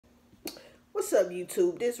What's up,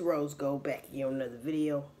 YouTube? This Rose Gold back here on another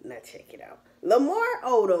video. Now check it out. Lamar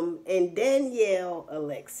Odom and Danielle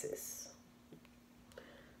Alexis.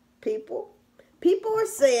 People are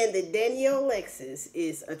saying that Danielle Alexis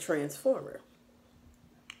is a transformer.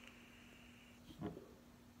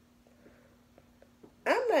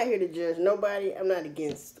 I'm not here to judge nobody. I'm not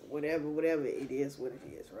against whatever it is, what it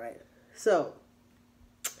is, right? So,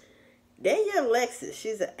 Danielle Alexis,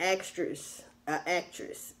 she's an actress,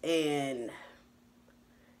 and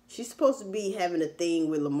she's supposed to be having a thing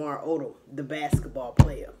with Lamar Odom, the basketball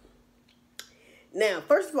player. Now,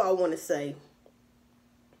 first of all, I want to say,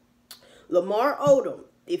 Lamar Odom,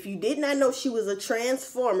 if you did not know she was a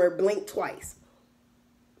transformer, blink twice.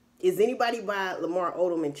 Is anybody by Lamar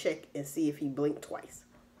Odom and check and see if he blinked twice?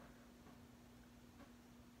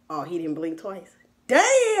 Oh, he didn't blink twice?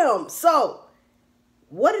 Damn! So,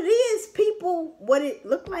 what it is, people, what it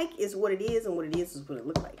looked like is what it is, and what it is what it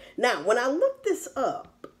looked like. Now, when I looked this up,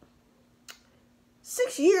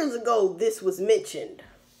 6 years ago, this was mentioned.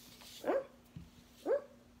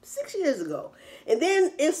 6 years ago. And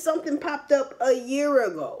then if something popped up a year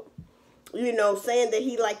ago, you know, saying that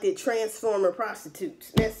he liked it transformer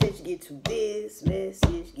prostitutes. Message get to this,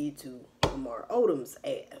 message get to Lamar Odom's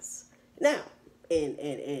ass. Now,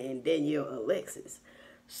 and Danielle Alexis.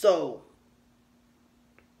 So,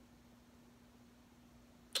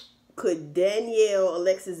 could Danielle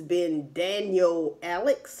Alexis been Daniel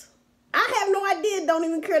Alex? I have no idea. Don't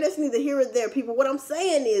even care. That's neither here or there, people. What I'm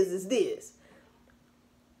saying is this.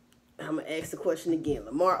 I'm going to ask the question again.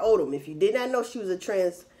 Lamar Odom, if you did not know she was a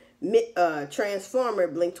transformer,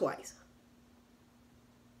 blink twice.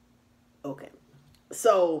 Okay.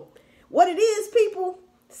 So, what it is, people,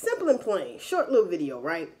 simple and plain. Short little video,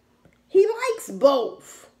 right? He likes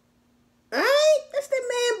both. Alright? That's that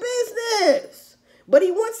man business. But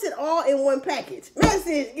he wants it all in one package.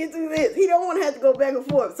 Message, get through this. He don't want to have to go back and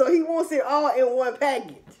forth. So he wants it all in one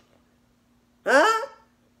package. Huh?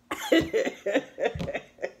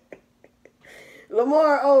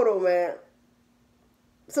 Lamar Odom, man.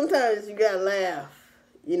 Sometimes you gotta laugh,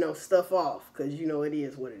 you know, stuff off, because you know it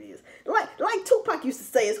is what it is. Like Tupac used to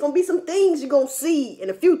say, it's gonna be some things you're gonna see in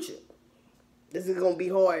the future. This is gonna be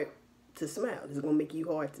hard to smile. This is gonna make you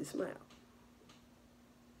hard to smile.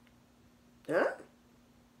 Huh?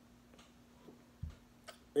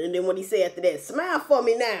 And then what he said after that, smile for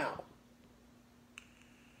me now.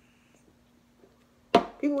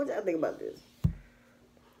 People, what y'all think about this?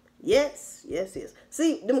 Yes.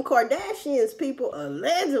 See, them Kardashians, people,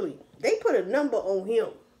 allegedly, they put a number on him.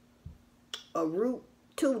 A root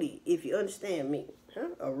tootie, if you understand me. Huh?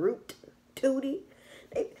 A root tootie.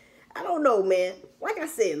 I don't know, man. Like I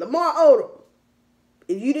said, Lamar Odom,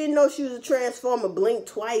 if you didn't know she was a transformer, blink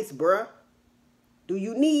twice, bruh. Do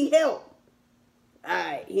you need help?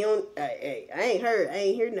 Alright, he don't, hey, I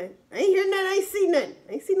ain't hear nothing. I ain't see nothing.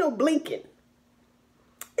 I ain't see no blinking.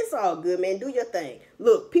 It's all good, man. Do your thing.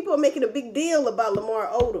 Look, people are making a big deal about Lamar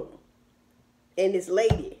Odom and this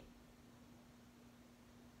lady.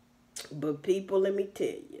 But people, let me tell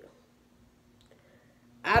you,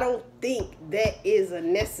 I don't think that is a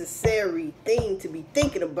necessary thing to be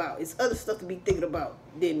thinking about. It's other stuff to be thinking about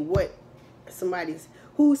than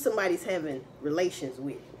who somebody's having relations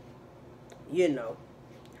with. You know.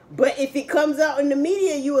 But if it comes out in the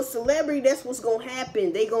media, you a celebrity, that's what's going to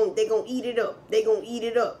happen. They gonna eat it up. They going to eat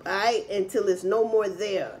it up, all right? Until there's no more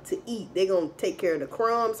there to eat. They going to take care of the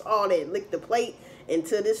crumbs, all that, lick the plate,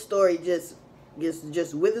 until this story just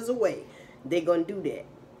withers away. They going to do that,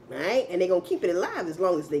 all right? And they going to keep it alive as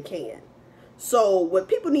long as they can. So what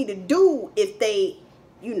people need to do if they,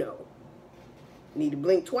 you know, need to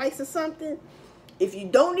blink twice or something, if you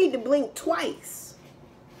don't need to blink twice,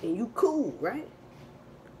 and you cool, right?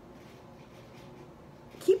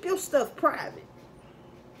 Keep your stuff private.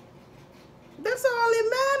 That's all that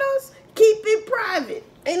matters. Keep it private.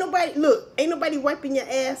 Ain't nobody wiping your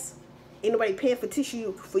ass. Ain't nobody paying for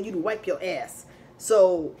tissue for you to wipe your ass.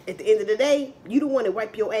 So, at the end of the day, you the one to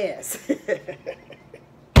wipe your ass.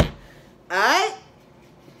 Alright?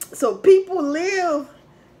 So, people live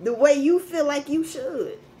the way you feel like you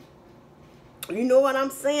should. You know what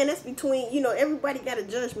I'm saying? That's between, you know, everybody got a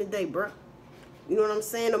judgment day, bro. You know what I'm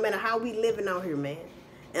saying? No matter how we living out here, man.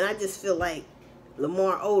 And I just feel like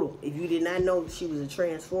Lamar Odom, if you did not know she was a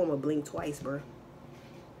transformer, blink twice, bro.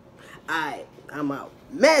 Alright, I'm out.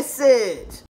 Message!